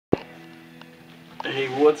Hey,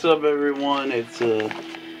 what's up, everyone? It's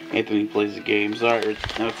Anthony Plays the Games. Alright,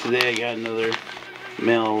 now today I got another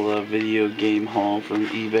mail video game haul from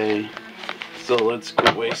eBay. So let's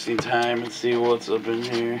quit wasting time and see what's up in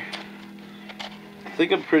here. I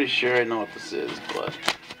think I'm pretty sure I know what this is, but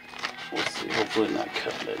we'll see. Hopefully not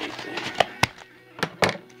cutting anything.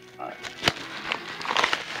 Alright.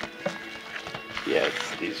 Yeah,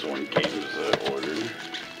 it's these one games I ordered.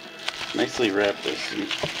 Nicely wrapped this.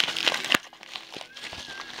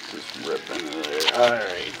 Just rip into there.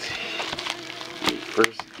 Alright.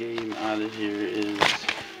 First game out of here is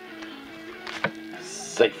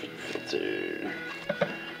Siphon Filter.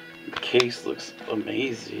 The case looks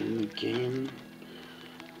amazing. The game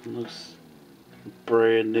looks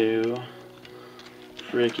brand new.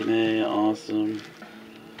 Freaking A, awesome.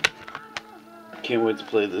 Can't wait to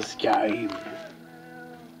play this guy.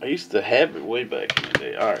 I used to have it way back in the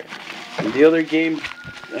day. Alright. And the other game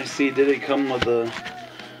I see didn't come with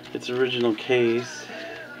its original case.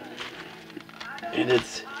 And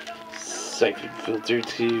it's Siphon Filter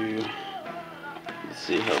 2. Let's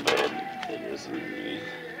see how bad it is underneath.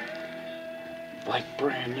 Like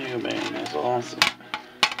brand new, man. That's awesome.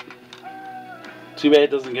 Too bad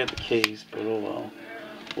it doesn't get the case, but oh well.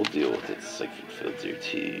 We'll deal with it. Siphon Filter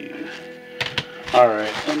 2.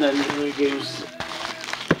 Alright, and then the other games,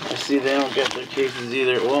 I see they don't get their cases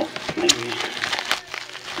either. Well, maybe.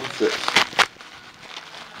 What's this?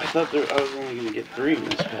 I thought I was only going to get 3 in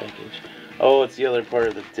this package. Oh, it's the other part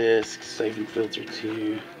of the disc. Siphon Filter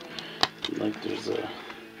 2. Like there's a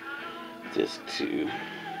disc 2.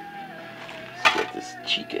 It's got this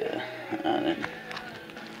Chica on it.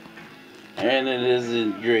 And it is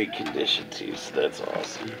in great condition too, so that's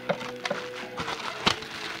awesome.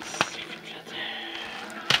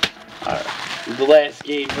 Alright, the last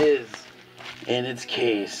game is in its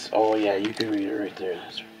case. Oh yeah, you can read it right there.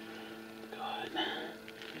 That's good.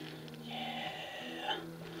 Yeah.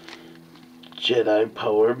 Jedi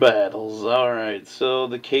Power Battles. Alright, so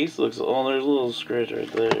the case looks, oh, there's a little scratch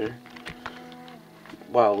right there.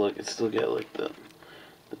 Wow, look, it's still got like the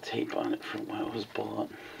tape on it from when it was bought.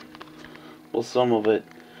 Well, some of it.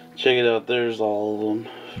 Check it out, there's all of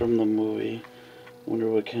them from the movie. Wonder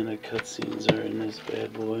what kind of cutscenes are in this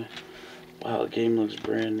bad boy. Wow, the game looks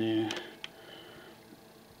brand new.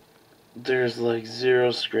 There's like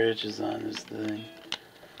 0 scratches on this thing.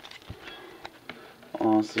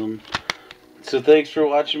 Awesome. So thanks for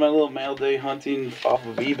watching my little mail day hunting off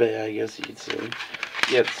of eBay, I guess you could say.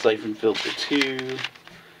 You got Siphon Filter 2,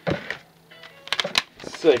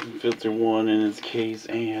 Siphon Filter 1 in its case,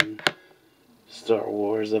 and Star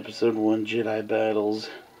Wars Episode 1 Jedi Battles.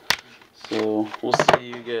 So, we'll see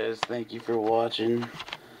you guys. Thank you for watching.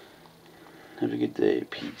 Have a good day.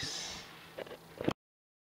 Peace.